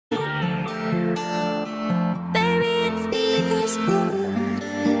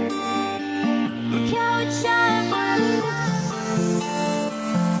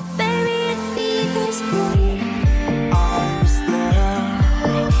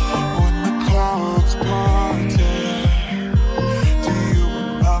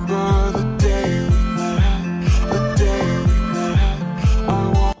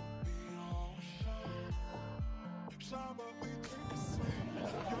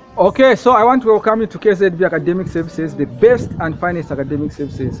Okay, so I want to welcome you to KZB Academic Services, the best and finest academic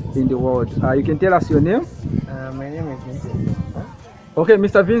services in the world. You can tell us your name? My name is Vincent. Okay,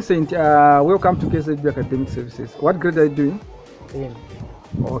 Mr. Vincent, welcome to KZB Academic Services. What grade are you doing? 10.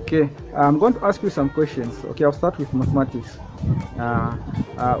 Okay, I'm going to ask you some questions. Okay, I'll start with mathematics.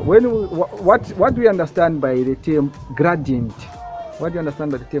 What do you understand by the term gradient? What do you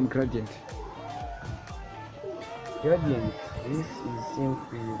understand by the term gradient? Gradient. This is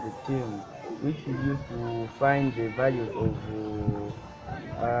simply the term which we use to find the values of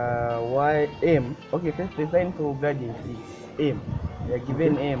m. Okay, first the sign for gradient is m. We are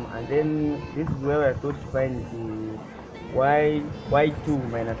given m, and then this is where we are told to find the y2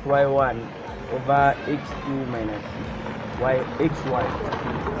 minus y1 over x2 minus x1.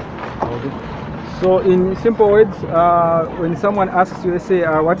 Okay. So in simple words, when someone asks you, let's say,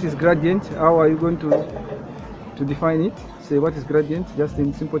 what is gradient, how are you going to define it? Say what is gradient, just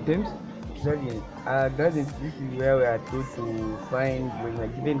in simple terms. Gradient. Gradient. This is where we are told to find, when we are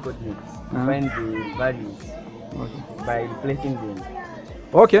given coordinates, to find the values by replacing them.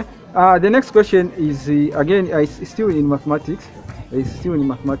 Okay. The next question is again, it's still in mathematics. It's still in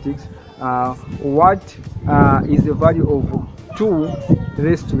mathematics. What is the value of 2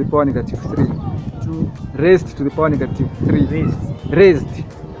 raised to the power negative 3? 2 raised to the power negative 3. Raised.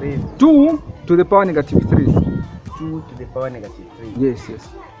 2 to the power negative 3. 2 to the power negative 3. Yes, yes.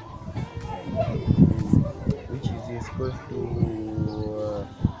 Which is equal to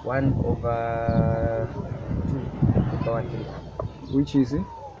 1 over 2 to the power 3. Which is it?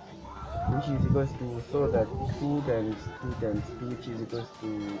 Which is equals to, so that 2 times 2 times 2, which is equals to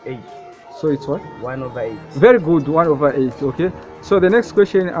 8. So it's what? 1 over 8. Very good, 1 over 8. Okay. So the next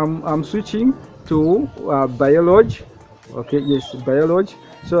question, I'm switching to biology. Okay, yes, biology.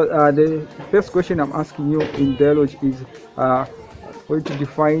 So the first question I'm asking you in biology is going to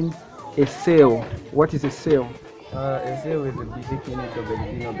define a cell. What is a cell? A cell is a basic unit of a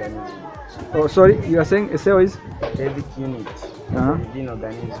living organism. Oh, sorry, you are saying a cell is? Basic unit of a living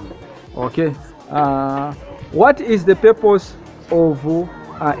organism. Okay. What is the purpose of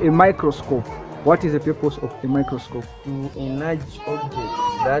a microscope? What is the purpose of a microscope? To enlarge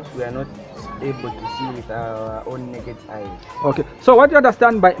objects that we are not able to see with our own naked eye. Okay. So what do you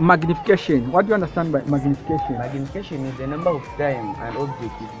understand by magnification? What do you understand by magnification? Magnification is the number of time an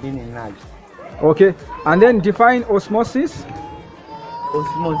object is being enlarged. Okay. And then define osmosis.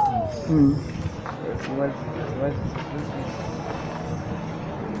 Osmosis. Osmosis.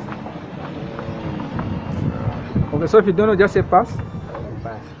 Okay, so if you don't know, just say pass.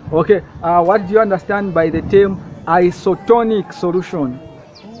 Pass. Okay, what do you understand by the term isotonic solution?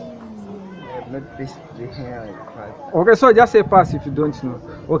 Okay, so just say pass if you don't know.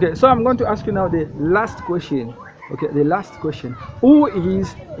 Okay, so I'm going to ask you now the last question. Okay, the last question. Who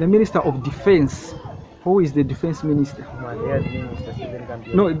is the Minister of Defense? Who is the Defense Minister?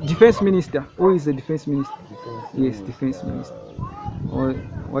 No, Defense Minister. Who is the Defense Minister? Yes, Defense Minister. Or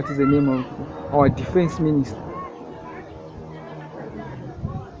what is the name of our Defense Minister?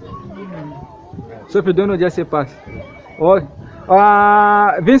 So if you don't know, just say pass. Or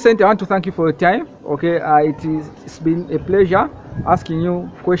Vincent, I want to thank you for your time. Okay, it's been a pleasure asking you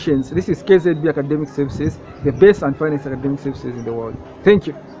questions. This is KZB Academic Services, the best and finest academic services in the world. Thank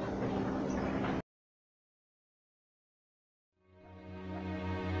you.